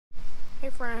Hey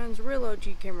friends, real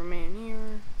OG cameraman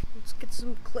here. Let's get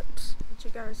some clips. What you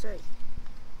gotta say?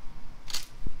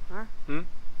 Huh? I need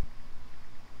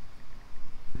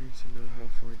to know how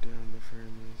far down the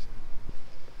frame is.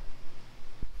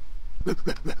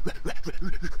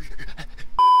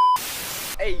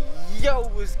 Hey, yo,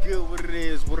 what's good? What it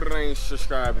is? What it ain't?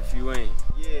 Subscribe if you ain't.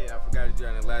 Yeah, I forgot to do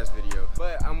that in the last video.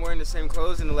 But I'm wearing the same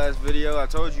clothes in the last video, I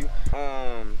told you.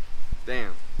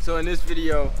 Damn. So in this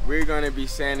video, we're gonna be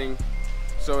sanding.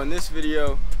 So in this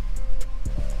video,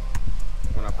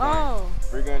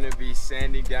 we're gonna be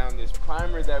sanding down this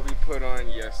primer that we put on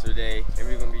yesterday, and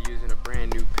we're gonna be using a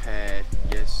brand new pad.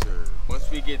 Yes, sir. Once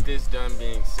we get this done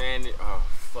being sanded,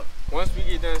 once we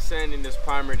get done sanding this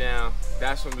primer down,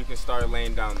 that's when we can start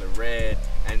laying down the red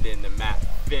and then the matte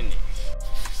finish.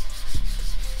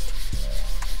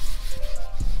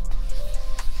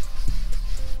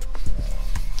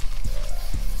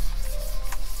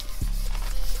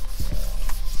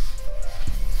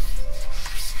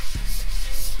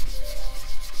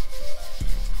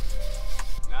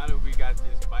 Now that we got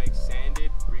this bike sanded,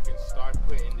 we can start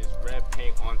putting this red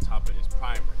paint on top of this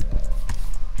primer.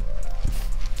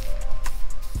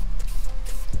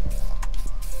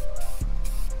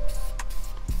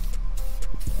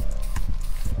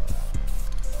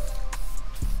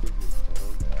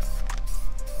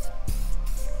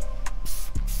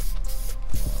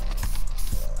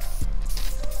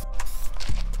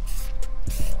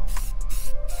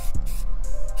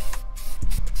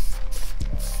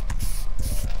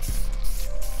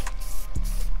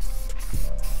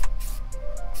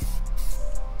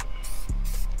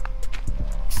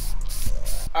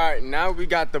 Alright, now we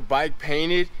got the bike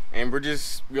painted and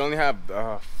we only have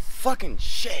fucking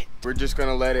shit. We're just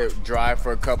gonna let it dry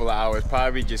for a couple of hours,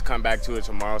 probably just come back to it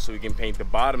tomorrow so we can paint the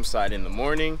bottom side in the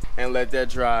morning and let that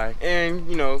dry and,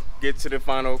 you know, get to the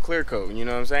final clear coat, you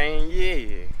know what I'm saying?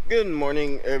 Yeah. Good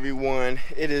morning, everyone.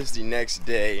 It is the next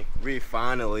day. We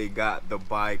finally got the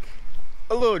bike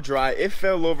a little dry. It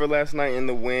fell over last night in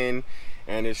the wind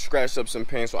and it scratched up some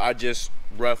paint, so I just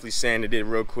roughly sanded it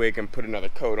real quick and put another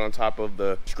coat on top of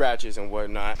the scratches and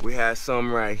whatnot. We had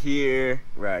some right here,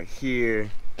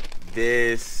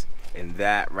 this and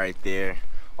that right there.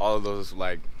 All of those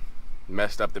like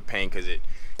messed up the paint because it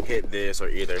hit this or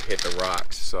either hit the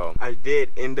rocks. So I did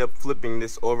end up flipping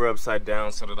this over upside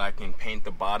down so that I can paint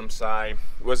the bottom side.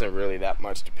 It wasn't really that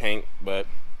much to paint, but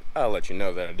I'll let you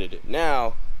know that I did it.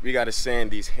 Now we got to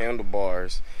sand these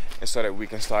handlebars and so that we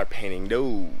can start painting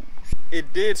those.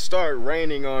 It did start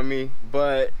raining on me,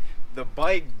 but the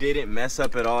bike didn't mess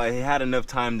up at all. It had enough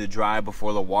time to dry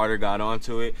before the water got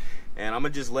onto it, and I'm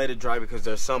gonna just let it dry because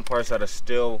there's some parts that are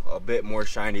still a bit more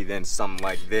shiny than something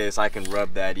like this. I can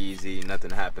rub that easy,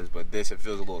 nothing happens, but this, it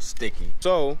feels a little sticky.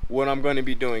 So what I'm going to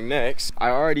be doing next, I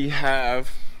already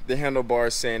have the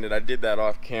handlebars sanded. I did that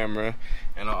off camera,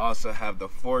 and I also have the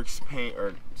forks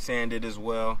sanded as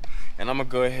well, and I'm gonna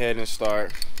go ahead and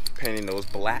start painting those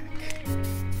black.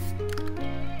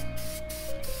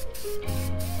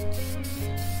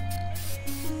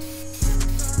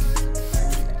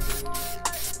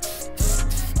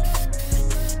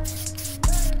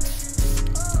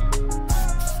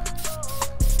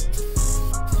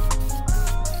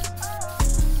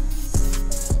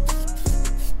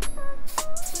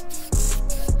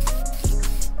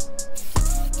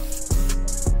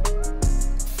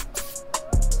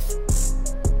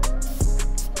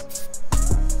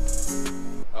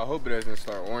 I hope it doesn't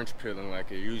start orange peeling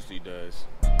like it usually does.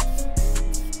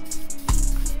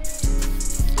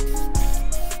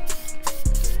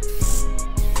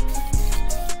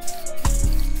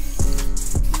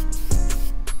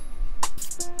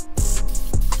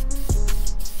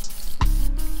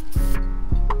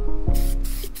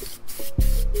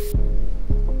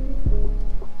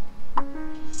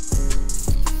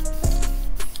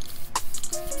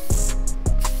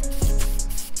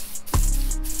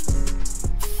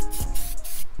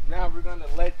 Now we're gonna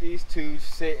let these two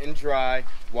sit and dry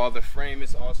while the frame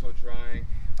is also drying.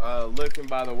 Looking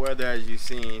by the weather, as you've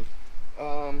seen,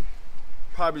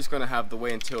 probably just gonna have to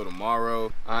wait until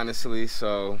tomorrow, honestly.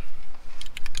 So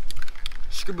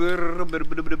it's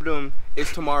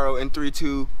tomorrow in 3,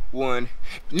 2, 1.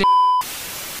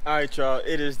 Alright, y'all,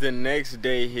 it is the next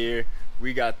day here.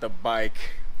 We got the bike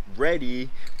ready.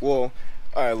 Well,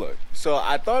 alright, look, so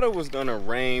I thought it was gonna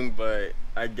rain, but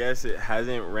I guess it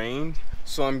hasn't rained.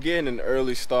 So I'm getting an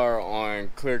early start on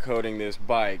clear coating this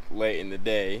bike late in the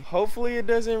day. Hopefully it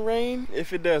doesn't rain.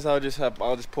 If it does, I'll just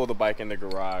pull the bike in the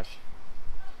garage.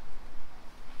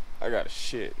 I got a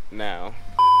shit now.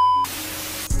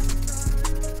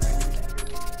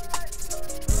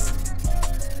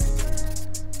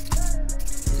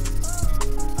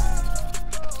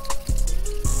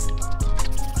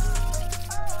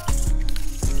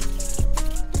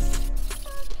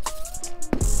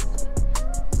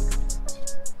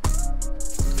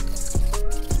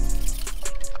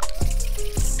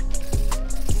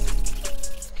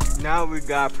 now we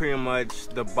got pretty much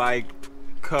the bike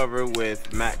covered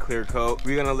with matte clear coat.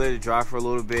 We're gonna let it dry for a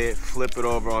little bit, flip it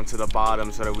over onto the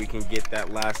bottom so that we can get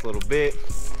that last little bit.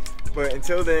 But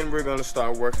until then, we're gonna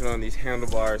start working on these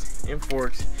handlebars and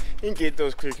forks and get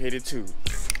those clear coated too.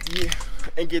 Yeah,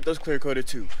 and get those clear coated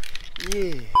too.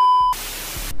 Yeah.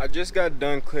 I just got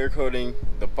done clear coating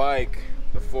the bike,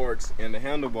 the forks, and the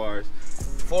handlebars.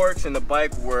 Forks and the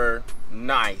bike were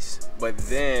nice, but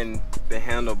then the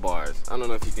handlebars, I don't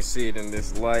know if you can see it in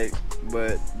this light,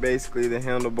 but basically the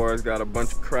handlebars got a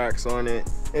bunch of cracks on it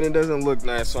and it doesn't look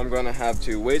nice, so I'm gonna have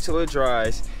to wait till it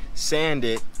dries, sand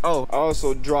it. Oh, I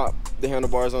also dropped the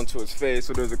handlebars onto its face,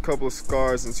 so there's a couple of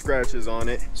scars and scratches on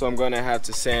it, so I'm gonna have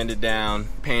to sand it down,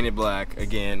 paint it black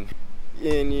again,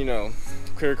 and you know,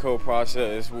 clear coat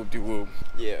process, whoop-de-whoop.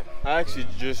 Yeah, I actually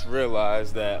just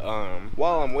realized that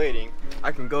while I'm waiting,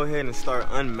 I can go ahead and start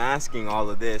unmasking all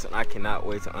of this, and I cannot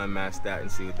wait to unmask that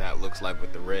and see what that looks like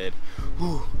with the red.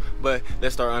 Whew. But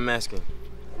let's start unmasking.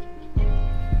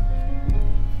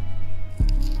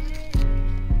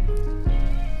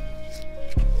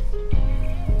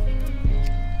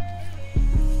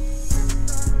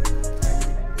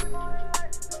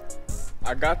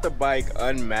 I got the bike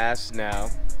unmasked now.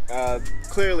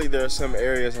 Clearly there are some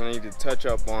areas I need to touch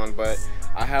up on, but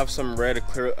I have some red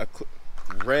acrylic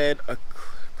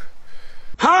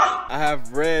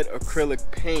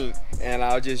paint, and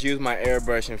I'll just use my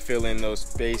airbrush and fill in those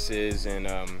spaces and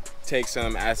take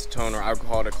some acetone or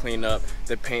alcohol to clean up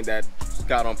the paint that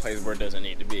got on places where it doesn't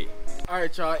need to be. All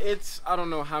right, y'all, it's I don't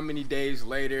know how many days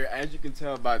later. As you can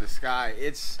tell by the sky,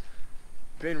 it's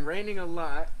been raining a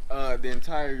lot. The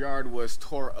entire yard was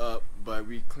tore up, but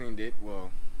we cleaned it.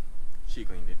 Well, she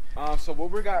cleaned it. So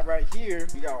what we got right here,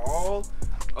 we got all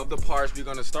of the parts. We're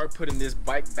gonna start putting this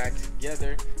bike back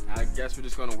together. I guess we're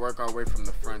just gonna work our way from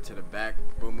the front to the back.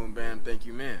 Boom, boom, bam, thank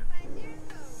you, ma'am.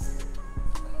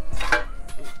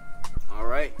 All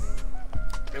right,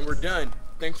 and we're done.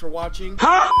 Thanks for watching.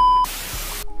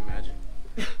 Imagine.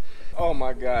 Oh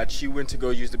my God, she went to go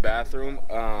use the bathroom,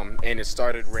 and it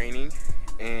started raining,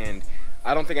 and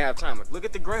I don't think I have time. Like, look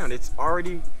at the ground. It's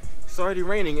already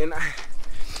raining, and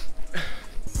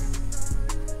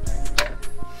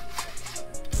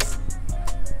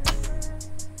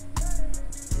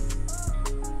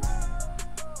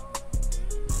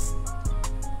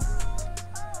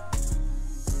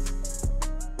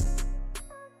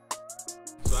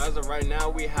so as of right now,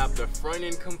 we have the front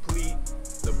end complete,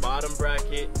 the bottom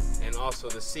bracket, and also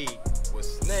the seat.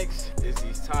 What's next is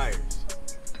these tires.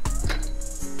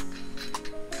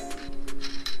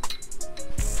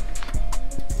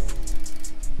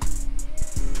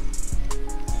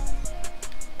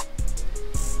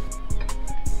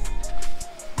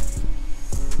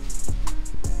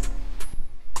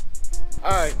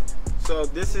 Alright, so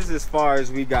this is as far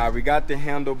as we got. We got the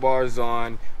handlebars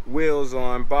on, wheels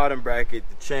on, bottom bracket,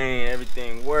 the chain,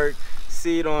 everything worked.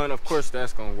 Seat on, of course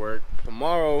that's gonna work.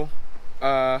 Tomorrow,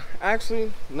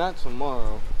 actually not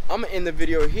tomorrow, I'm gonna end the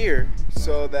video here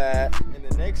so that in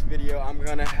the next video I'm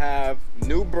gonna have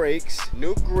new brakes,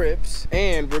 new grips,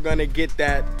 and we're gonna get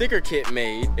that sticker kit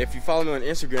made. If you follow me on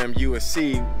Instagram, you will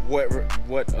see what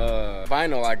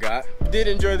vinyl I got. If you did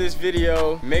enjoy this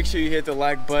video, make sure you hit the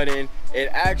like button. It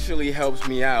actually helps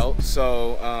me out,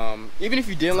 so even if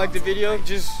you didn't like the video,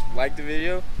 just like the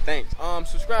video. Thanks.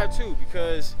 Subscribe too,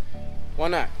 because why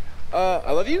not?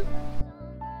 I love you.